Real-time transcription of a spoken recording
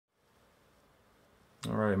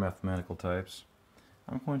Alright, mathematical types.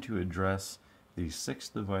 I'm going to address the 6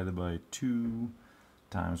 divided by 2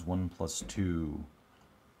 times 1 plus 2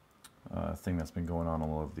 thing that's been going on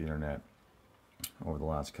all over the internet over the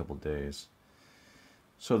last couple of days.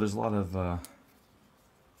 So there's a lot of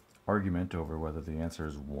argument over whether the answer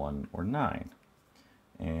is 1 or 9.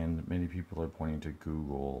 And many people are pointing to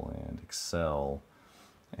Google and Excel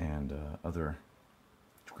and other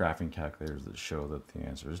graphing calculators that show that the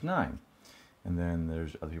answer is 9. And then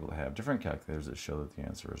there's other people that have different calculators that show that the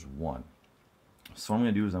answer is 1. So what I'm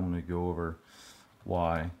going to do is I'm going to go over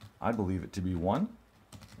why I believe it to be 1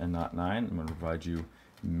 and not 9. I'm going to provide you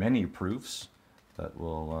many proofs that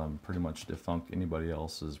will pretty much debunk anybody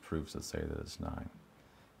else's proofs that say that it's 9.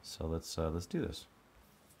 So let's do this.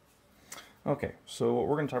 Okay, so what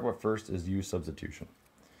we're going to talk about first is U substitution.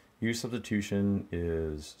 U substitution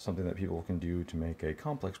is something that people can do to make a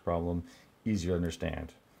complex problem easier to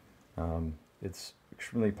understand. It's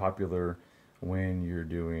extremely popular when you're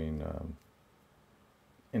doing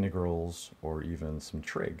integrals or even some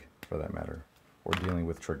trig, for that matter, or dealing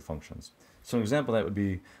with trig functions. So an example of that would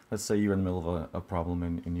be, let's say you're in the middle of a problem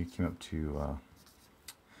and you came up to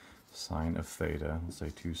sine of theta. Let's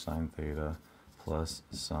say 2 sine theta plus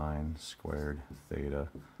sine squared theta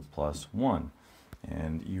plus 1.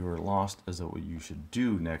 And you are lost as to what you should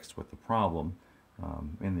do next with the problem,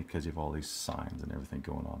 and because you have all these signs and everything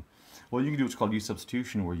going on. Well, you can do what's called U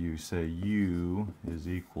substitution, where you say U is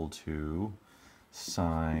equal to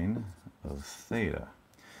sine of theta.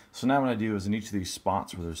 So now what I do is in each of these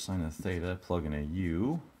spots where there's sine of theta, plug in a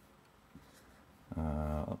U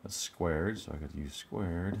squared, so I get U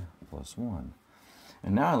squared plus 1.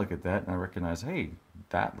 And now I look at that and I recognize, hey,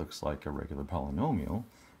 that looks like a regular polynomial,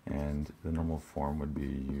 and the normal form would be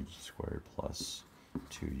U squared plus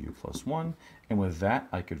 2U plus 1. And with that,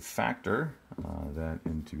 I could factor that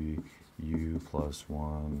into U plus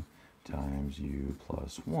 1 times U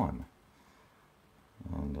plus 1.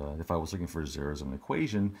 And if I was looking for zeros in an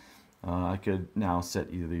equation, I could now set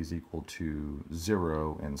either of these equal to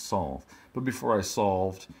 0 and solve. But before I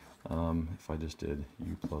solved, if I just did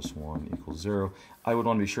U plus 1 equals 0, I would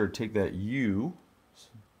want to be sure to take that U,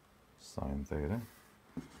 sine theta,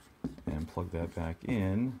 and plug that back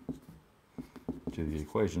in to the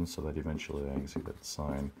equation so that eventually I can see that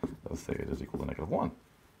sine of theta is equal to -1.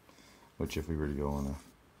 Which if we were to go in a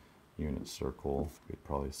unit circle, we'd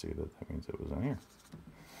probably see that that means it was down here.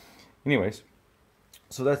 Anyways,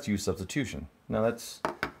 so that's U substitution. Now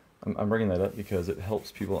I'm bringing that up because it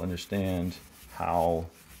helps people understand how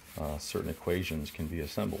certain equations can be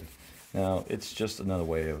assembled. Now it's just another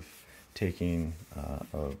way of taking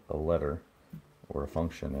a letter or a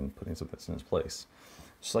function and putting something in its place.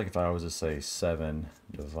 Just like if I was to say 7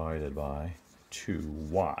 divided by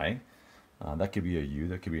 2y, that could be a u,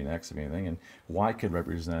 that could be an x of anything, and y could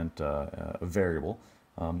represent a variable.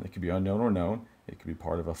 It could be unknown or known. It could be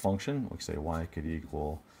part of a function. We say y could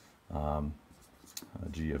equal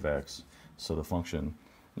g of x. So the function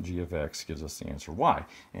g of x gives us the answer y,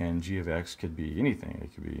 and g of x could be anything.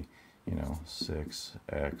 It could be,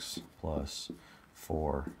 6x plus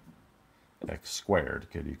 4x squared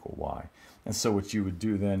could equal y. And so what you would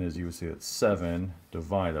do then is you would say that 7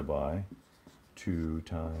 divided by 2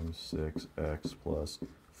 times 6x plus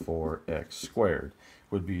 4x squared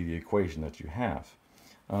would be the equation that you have.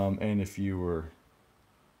 And if you were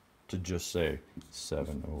to just say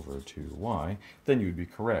 7 over 2y, then you would be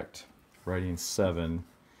correct. Writing 7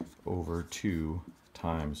 over 2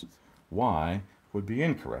 times y would be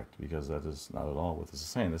incorrect, because that is not at all what this is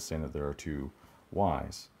saying. This is saying that there are 2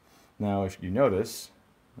 y's. Now, if you notice,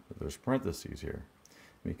 there's parentheses here,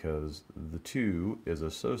 because the 2 is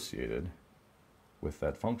associated with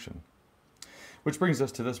that function. Which brings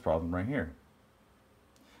us to this problem right here.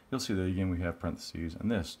 You'll see that again we have parentheses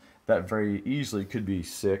and this. That very easily could be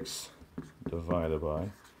 6 divided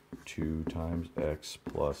by 2 times x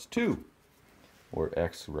plus 2, where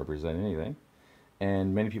x represents anything.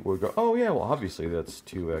 And many people would go, oh yeah, well obviously that's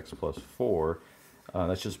 2x plus 4.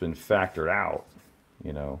 That's just been factored out,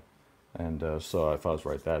 And so if I was to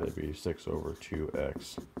write that, it'd be 6 over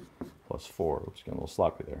 2x plus 4. Oops, getting a little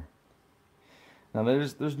sloppy there. Now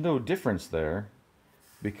there's no difference there,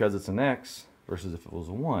 because it's an x versus if it was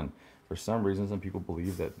a 1. For some reason, some people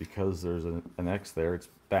believe that because there's an x there, it's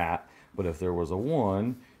that. But if there was a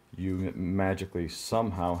 1, you magically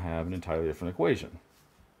somehow have an entirely different equation,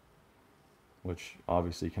 which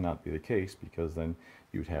obviously cannot be the case, because then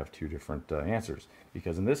you'd have 2 different answers.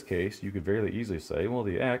 Because in this case, you could very easily say, well,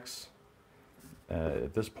 the x,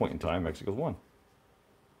 at this point in time, x equals 1.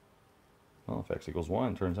 Well, if x equals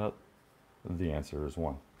 1, it turns out the answer is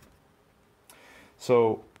 1.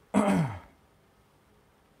 So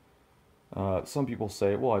Some people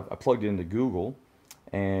say, well, I plugged it into Google,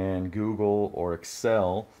 and Google or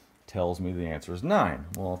Excel tells me the answer is 9.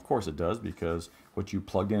 Well, of course it does, because what you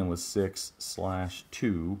plugged in was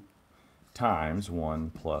 6/2 times 1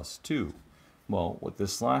 plus 2. Well, what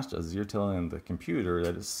this slash does is you're telling the computer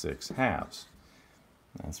that it's 6/2.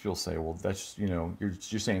 And people say, well, that's,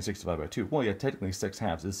 you're saying 6 divided by 2. Well, yeah, technically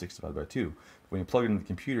 6/2 is 6 divided by 2. But when you plug it into the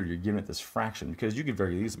computer, you're giving it this fraction, because you could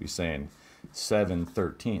very easily be saying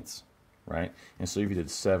 7/13, right? And so if you did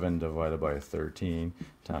 7 divided by 13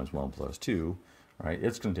 times 1 plus 2, right,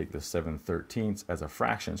 it's going to take the 7/13 as a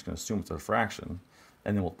fraction. It's going to assume it's a fraction,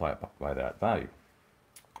 and then multiply it by that value.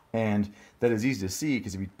 And that is easy to see,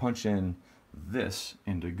 because if you punch in this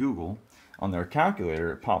into Google, on their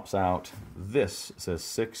calculator, it pops out this. It says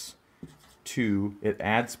 6/2. It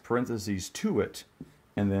adds parentheses to it,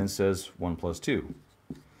 and then says 1 plus 2.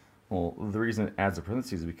 Well, the reason it adds a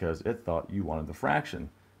parentheses is because it thought you wanted the fraction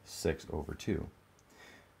 6/2.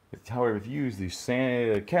 However, if you use the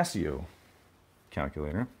Casio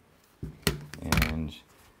calculator, and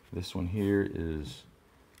this one here is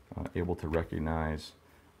able to recognize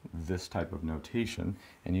this type of notation,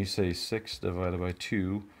 and you say 6 divided by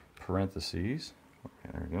 2 parentheses, okay,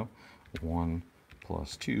 there we go, 1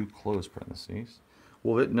 plus 2 close parentheses.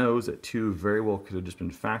 Well, it knows that 2 very well could have just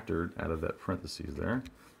been factored out of that parentheses there,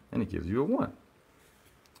 and it gives you a 1.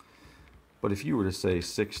 But if you were to say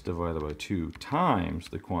 6 divided by 2 times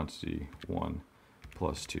the quantity 1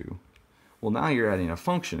 plus 2, well, now you're adding a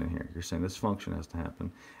function in here. You're saying this function has to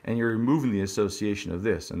happen, and you're removing the association of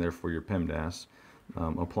this, and therefore your PEMDAS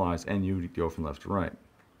applies, and you go from left to right.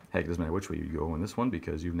 Heck, it doesn't matter which way you go in this one,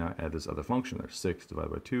 because you've now added this other function there. 6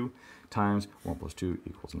 divided by 2 times 1 plus 2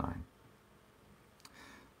 equals 9.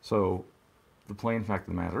 So the plain fact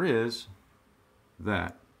of the matter is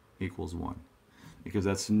that equals 1, because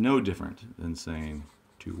that's no different than saying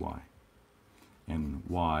 2y, and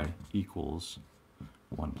y equals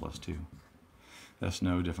 1 plus 2. That's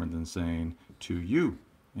no different than saying 2u,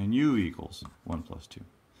 and u equals 1 plus 2.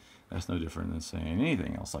 That's no different than saying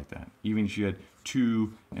anything else like that. Even if you had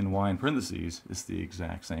 2 and y in parentheses, it's the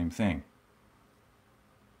exact same thing.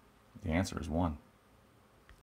 The answer is 1.